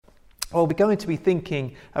Well, we're going to be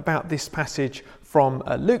thinking about this passage from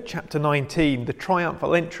Luke chapter 19, the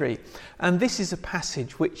triumphal entry. And this is a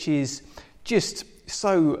passage which is just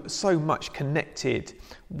so much connected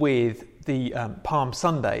with the Palm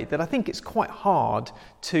Sunday that I think it's quite hard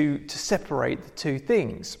to separate the two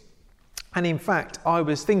things. And in fact, I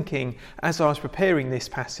was thinking as I was preparing this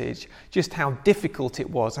passage just how difficult it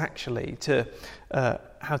was actually to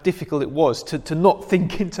not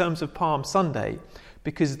think in terms of Palm Sunday,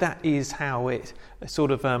 because that is how it sort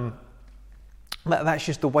of that's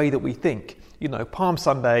just the way that we think. Palm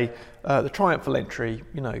Sunday, the triumphal entry,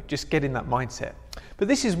 just get in that mindset. But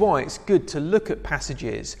this is why it's good to look at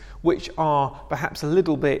passages which are perhaps a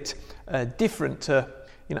little bit different to,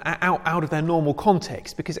 out of their normal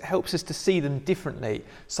context, because it helps us to see them differently.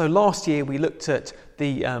 So last year we looked at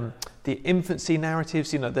the infancy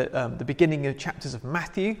narratives, the beginning of chapters of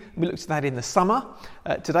Matthew. We looked at that in the summer.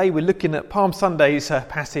 Today we're looking at Palm Sunday's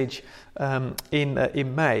passage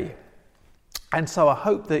in May. And so I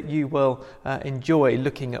hope that you will enjoy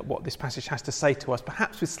looking at what this passage has to say to us,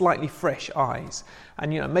 perhaps with slightly fresh eyes.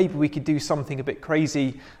 And maybe we could do something a bit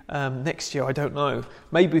crazy next year, I don't know.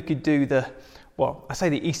 Maybe we could do I say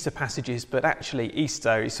the Easter passages, but actually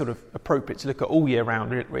Easter is sort of appropriate to look at all year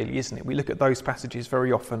round, really, isn't it? We look at those passages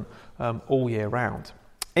very often all year round.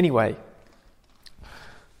 Anyway,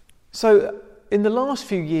 so in the last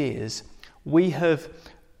few years, we have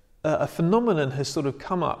a phenomenon has sort of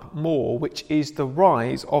come up more, which is the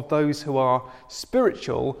rise of those who are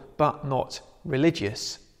spiritual but not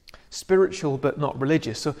religious. Spiritual but not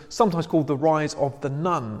religious. So sometimes called the rise of the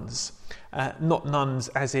nones. Not nuns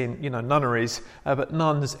as in, nunneries, but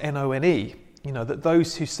nuns, N-O-N-E. That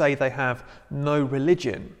those who say they have no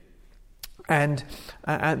religion. And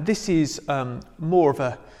this is more of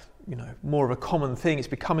a common thing. It's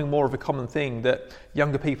becoming more of a common thing that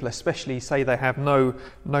younger people especially say they have no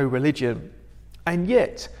religion. And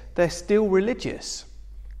yet they're still religious.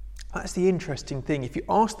 That's the interesting thing. If you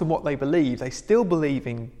ask them what they believe, they still believe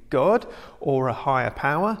in God or a higher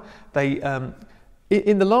power. They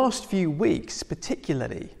in the last few weeks,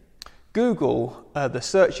 particularly, Google, the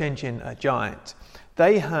search engine giant,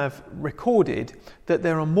 they have recorded that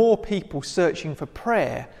there are more people searching for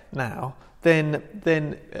prayer now than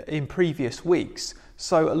in previous weeks.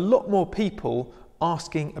 So a lot more people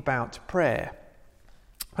asking about prayer.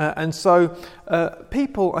 And so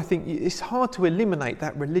people, I think, it's hard to eliminate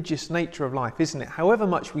that religious nature of life, isn't it? However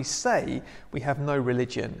much we say we have no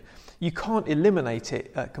religion, you can't eliminate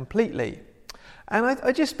it completely. And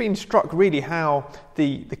I've just been struck really how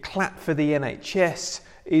the clap for the NHS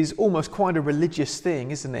is almost quite a religious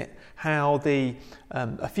thing, isn't it? How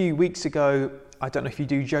a few weeks ago, I don't know if you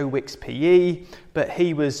do Joe Wicks PE, but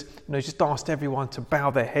he was just asked everyone to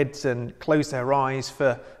bow their heads and close their eyes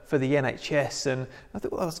for the NHS, and I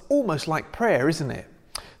thought, well, that's almost like prayer, isn't it?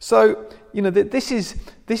 So this is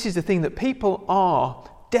the thing, that people are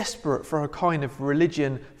desperate for a kind of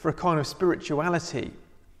religion, for a kind of spirituality.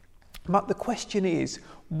 But the question is,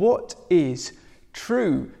 what is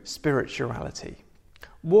true spirituality?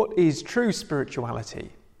 What is true spirituality?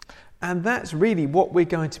 And that's really what we're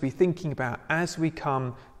going to be thinking about as we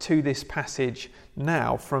come to this passage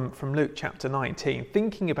now from Luke chapter 19,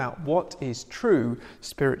 thinking about what is true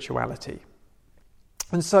spirituality.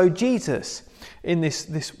 And so Jesus, in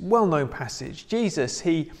this well-known passage, Jesus,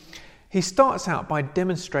 he starts out by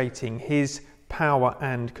demonstrating his power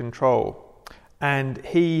and control. And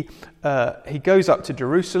he goes up to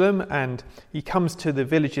Jerusalem, and he comes to the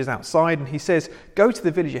villages outside, and he says, "Go to the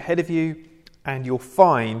village ahead of you, and you'll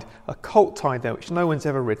find a colt tied there which no one's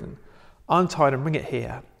ever ridden. Untie it and bring it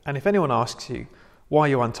here. And if anyone asks you why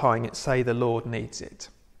you're untying it, say the Lord needs it."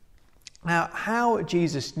 Now, how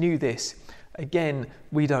Jesus knew this, again,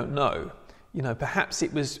 we don't know. Perhaps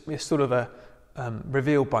it was sort of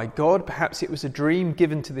revealed by God. Perhaps it was a dream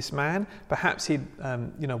given to this man. Perhaps I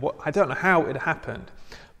don't know how it happened.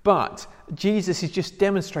 But Jesus is just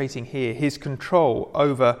demonstrating here his control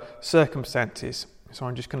over circumstances. So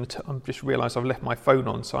I'm just realised I've left my phone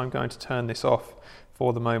on, so I'm going to turn this off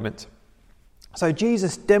for the moment. So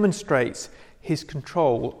Jesus demonstrates his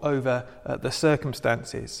control over the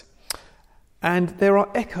circumstances. And there are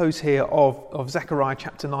echoes here of Zechariah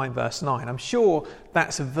chapter 9, verse 9. I'm sure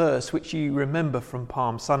that's a verse which you remember from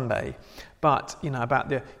Palm Sunday. But,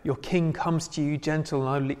 about your king comes to you, gentle,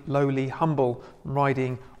 lowly, humble,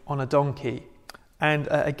 riding on a donkey. And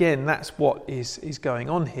again, that's what is going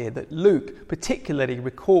on here, that Luke particularly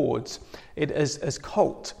records it as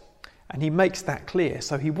colt. And he makes that clear.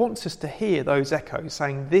 So he wants us to hear those echoes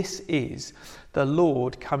saying, this is the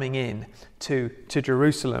Lord coming in to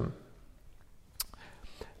Jerusalem.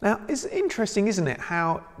 Now, it's interesting, isn't it,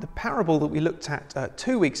 how the parable that we looked at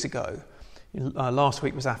 2 weeks ago, last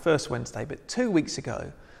week was our first Wednesday, but 2 weeks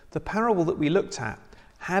ago, the parable that we looked at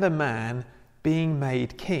had a man being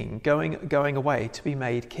made king, going away to be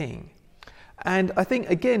made king. And I think,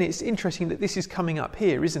 again, it's interesting that this is coming up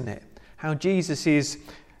here, isn't it? How Jesus is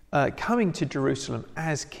coming to Jerusalem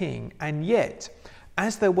as king, and yet,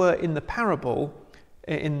 as there were in the parable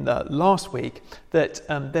in the last week, that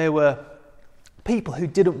there were people who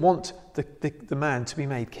didn't want the man to be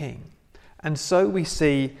made king. And so we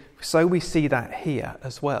see that here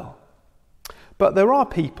as well. But there are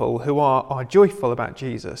people who are joyful about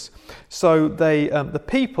Jesus. So the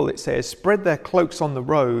people, it says, spread their cloaks on the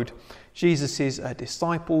road, Jesus'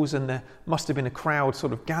 disciples, and there must have been a crowd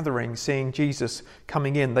sort of gathering, seeing Jesus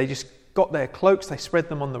coming in. They just got their cloaks, they spread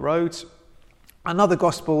them on the roads. Another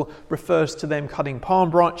gospel refers to them cutting palm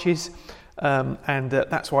branches, and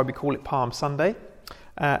that's why we call it Palm Sunday.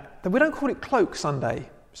 We don't call it Cloak Sunday,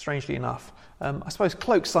 strangely enough. I suppose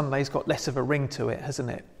Cloak Sunday's got less of a ring to it, hasn't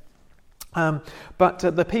it? But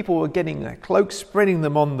the people were getting their cloaks, spreading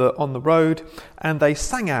them on the road, and they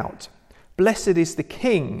sang out, "Blessed is the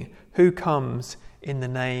King who comes in the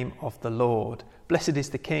name of the Lord." Blessed is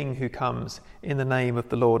the King who comes in the name of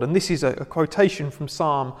the Lord. And this is a quotation from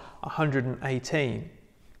Psalm 118.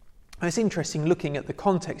 And it's interesting looking at the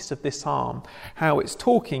context of this psalm, how it's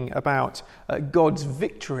talking about God's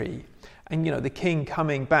victory, and the King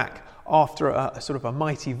coming back after a sort of a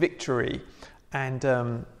mighty victory, and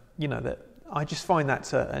that I just find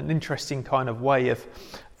that's an interesting kind of way of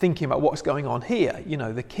thinking about what's going on here.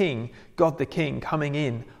 The King, God the King, coming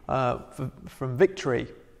in from victory.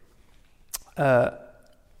 That's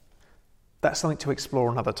something to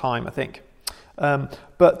explore another time, I think.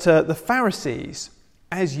 But the Pharisees,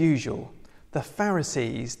 as usual,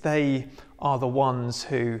 they are the ones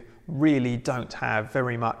who really don't have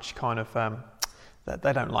very much kind of,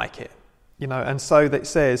 they don't like it, and so it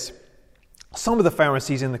says, some of the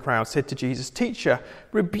Pharisees in the crowd said to Jesus, "Teacher,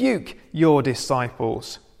 rebuke your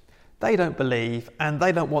disciples. They don't believe, and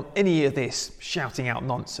they don't want any of this shouting out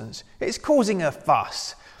nonsense. It's causing a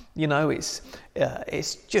fuss.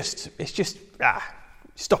 It's just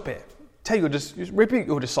stop it. Rebuke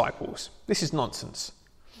your disciples. This is nonsense."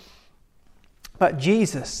 But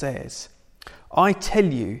Jesus says, "I tell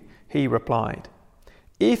you," he replied,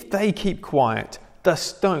 "if they keep quiet, the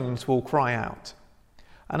stones will cry out."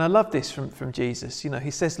 And I love this from Jesus.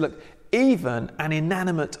 He says, look, even an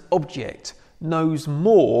inanimate object knows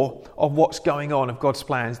more of what's going on of God's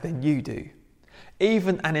plans than you do.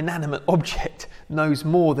 Even an inanimate object knows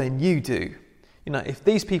more than you do. If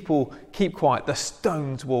these people keep quiet, the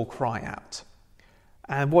stones will cry out.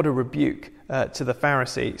 And what a rebuke to the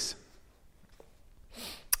Pharisees.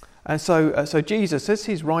 And so Jesus, as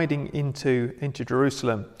he's riding into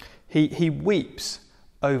Jerusalem, he weeps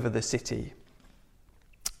over the city.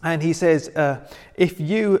 And he says, if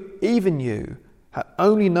you, even you, had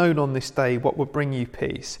only known on this day what would bring you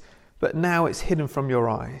peace, but now it's hidden from your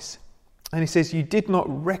eyes. And he says, you did not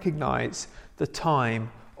recognize the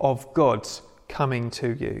time of God's coming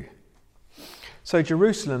to you. So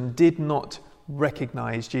Jerusalem did not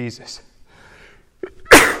recognize Jesus.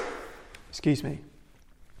 Excuse me.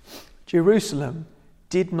 Jerusalem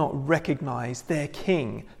did not recognize their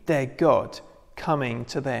king, their God, coming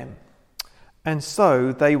to them. And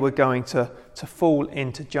so they were going to fall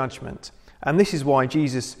into judgment. And this is why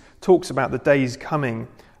Jesus talks about the days coming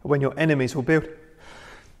when your enemies will build...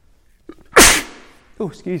 Oh,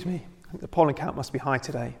 excuse me. The pollen count must be high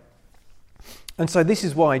today. And so this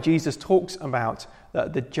is why Jesus talks about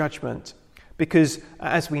the judgment. Because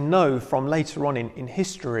as we know from later on in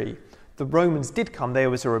history, the Romans did come.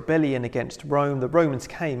 There was a rebellion against Rome. The Romans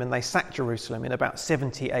came and they sacked Jerusalem in about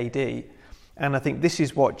 70 AD. And I think this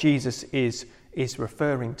is what Jesus is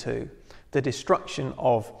referring to. The destruction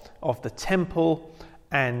of the temple,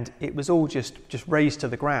 and it was all just razed to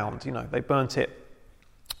the ground. They burnt it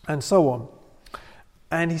and so on.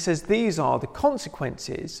 And he says these are the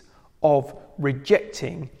consequences of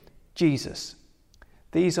rejecting Jesus.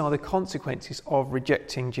 These are the consequences of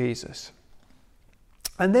rejecting Jesus.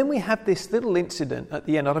 And then we have this little incident at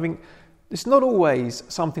the end. I mean, it's not always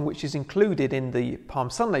something which is included in the Palm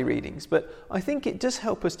Sunday readings, but I think it does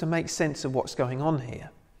help us to make sense of what's going on here.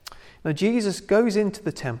 Now, Jesus goes into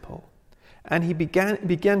the temple and he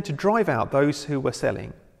began to drive out those who were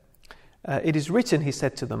selling. It is written, he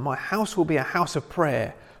said to them, "My house will be a house of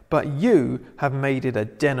prayer, but you have made it a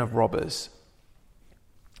den of robbers."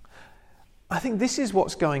 I think this is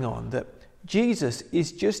what's going on, that Jesus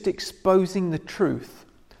is just exposing the truth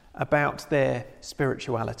about their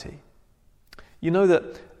spirituality.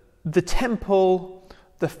 That the temple,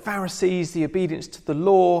 the Pharisees, the obedience to the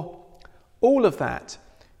law, all of that,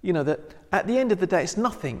 that at the end of the day it's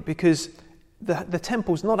nothing, because the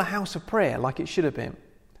temple's not a house of prayer like it should have been.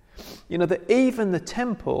 That even the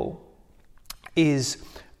temple is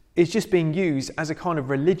just being used as a kind of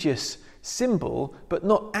religious symbol, but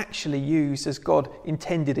not actually used as God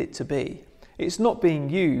intended it to be. It's not being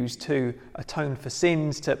used to atone for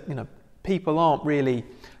sins, people aren't really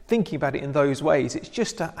thinking about it in those ways. It's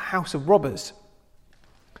just a house of robbers.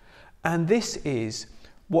 And this is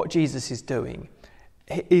what Jesus is doing.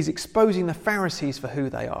 He's exposing the Pharisees for who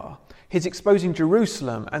they are. He's exposing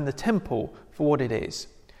Jerusalem and the temple for what it is.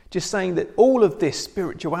 Just saying that all of this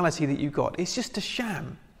spirituality that you've got, it's just a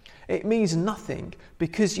sham. It means nothing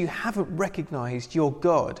because you haven't recognised your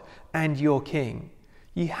God and your King.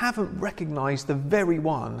 You haven't recognised the very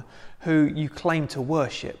one who you claim to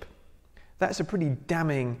worship. That's a pretty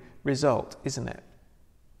damning result, isn't it?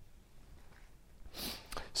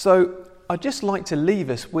 So I'd just like to leave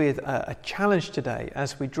us with a challenge today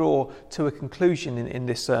as we draw to a conclusion in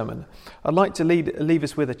this sermon. I'd like to leave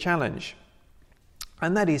us with a challenge.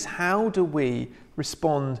 And that is, how do we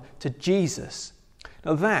respond to Jesus?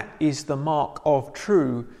 Now that is the mark of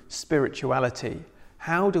true spirituality.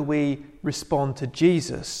 How do we respond to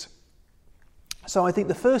Jesus? So I think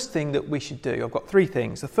the first thing that we should do, I've got three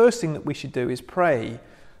things. The first thing that we should do is pray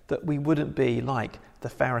that we wouldn't be like the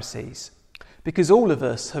Pharisees. Because all of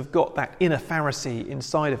us have got that inner Pharisee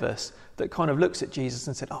inside of us that kind of looks at Jesus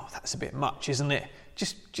and said, oh, that's a bit much, isn't it?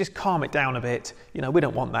 Just calm it down a bit. We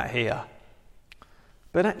don't want that here.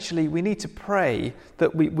 But actually, we need to pray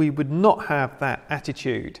that we would not have that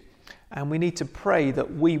attitude. And we need to pray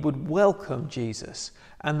that we would welcome Jesus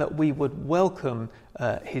and that we would welcome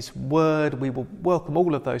his word. We will welcome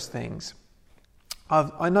all of those things.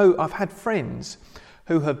 I know I've had friends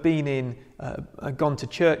who have gone to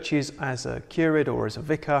churches as a curate or as a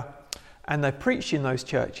vicar, and they preach in those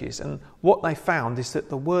churches. And what they found is that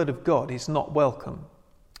the word of God is not welcome.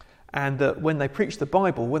 And that when they preach the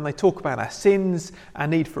Bible, when they talk about our sins, our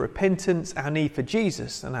need for repentance, our need for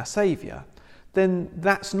Jesus and our Saviour, then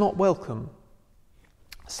that's not welcome.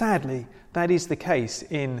 Sadly, that is the case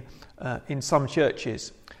in some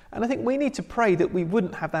churches. And I think we need to pray that we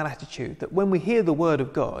wouldn't have that attitude, that when we hear the word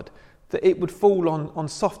of God, that it would fall on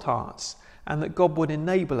soft hearts, and that God would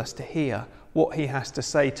enable us to hear what he has to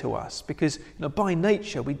say to us. Because by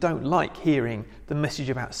nature, we don't like hearing the message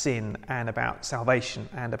about sin and about salvation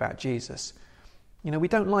and about Jesus. We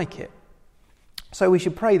don't like it. So we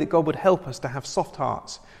should pray that God would help us to have soft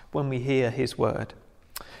hearts when we hear his word.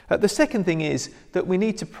 The second thing is that we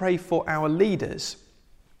need to pray for our leaders.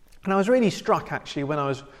 And I was really struck actually when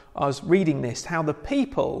I was reading this, how the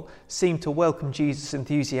people seem to welcome Jesus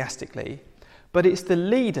enthusiastically, but it's the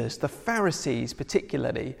leaders, the Pharisees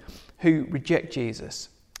particularly, who reject Jesus.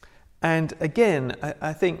 And again,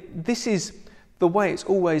 I think this is the way it's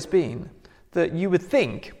always been, that you would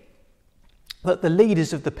think that the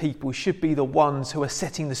leaders of the people should be the ones who are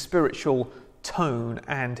setting the spiritual tone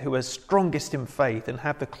and who are strongest in faith and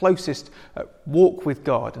have the closest walk with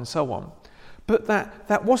God and so on. But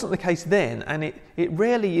that wasn't the case then, and it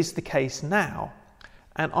rarely is the case now.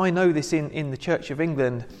 And I know this in the Church of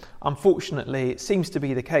England. Unfortunately, it seems to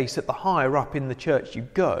be the case that the higher up in the church you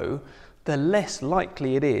go, the less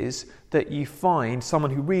likely it is that you find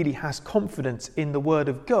someone who really has confidence in the Word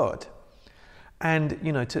of God. And,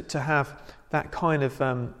 to have that kind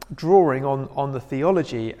of drawing on the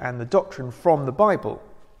theology and the doctrine from the Bible.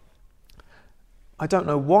 I don't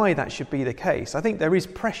know why that should be the case. I think there is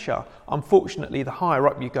pressure. Unfortunately, the higher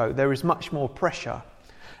up you go, there is much more pressure.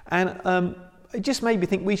 And it just made me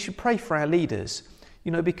think we should pray for our leaders,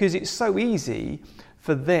 because it's so easy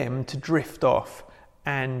for them to drift off.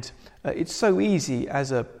 And it's so easy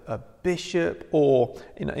as a bishop or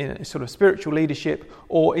in a sort of spiritual leadership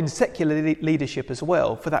or in secular leadership as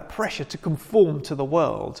well, for that pressure to conform to the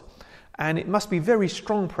world. And it must be very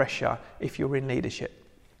strong pressure if you're in leadership.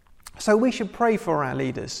 So we should pray for our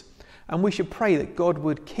leaders, and we should pray that God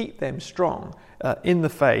would keep them strong in the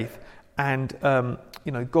faith, and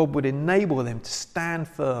God would enable them to stand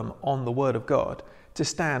firm on the Word of God, to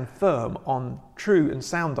stand firm on true and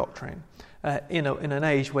sound doctrine in an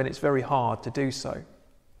age when it's very hard to do so.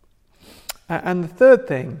 And the third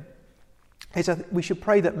thing is that we should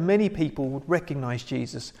pray that many people would recognise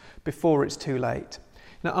Jesus before it's too late.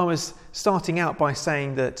 Now, I was starting out by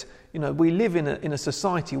saying that we live in a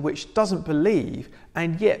society which doesn't believe,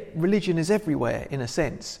 and yet religion is everywhere in a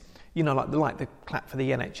sense. Like the clap for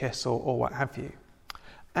the NHS or what have you.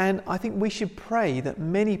 And I think we should pray that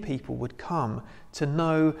many people would come to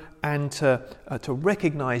know and to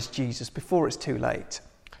recognise Jesus before it's too late.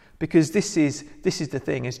 Because this is the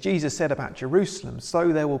thing, as Jesus said about Jerusalem,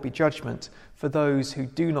 so there will be judgment for those who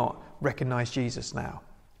do not recognize Jesus now,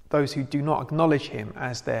 those who do not acknowledge him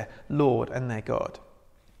as their Lord and their God.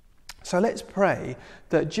 So let's pray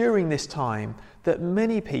that during this time that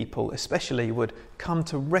many people especially would come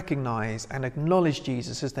to recognize and acknowledge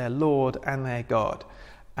Jesus as their Lord and their God,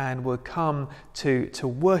 and would come to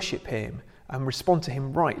worship him and respond to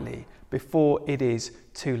him rightly before it is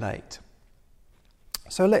too late.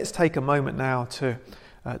 So let's take a moment now to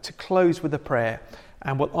close with a prayer,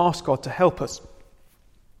 and we'll ask God to help us.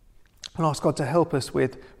 And ask God to help us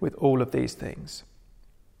with all of these things.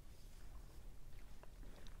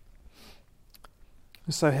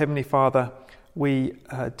 So, Heavenly Father, we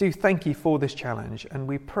do thank you for this challenge, and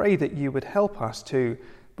we pray that you would help us to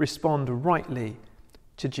respond rightly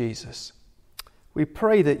to Jesus. We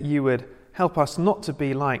pray that you would help us not to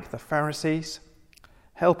be like the Pharisees.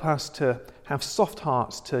 Help us to have soft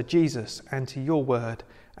hearts to Jesus and to your word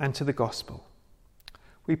and to the gospel.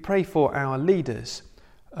 We pray for our leaders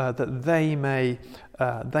that they may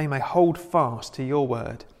hold fast to your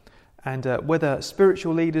word. And whether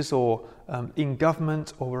spiritual leaders or in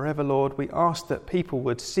government or wherever, Lord, we ask that people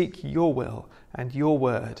would seek your will and your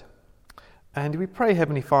word. And we pray,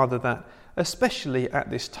 Heavenly Father, that especially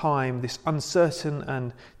at this time, this uncertain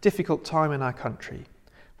and difficult time in our country,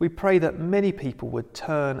 we pray that many people would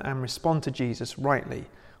turn and respond to Jesus rightly,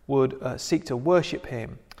 would seek to worship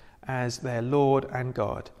him as their Lord and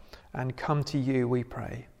God, and come to you, we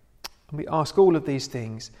pray. And we ask all of these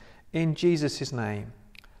things in Jesus' name.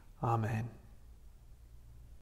 Amen.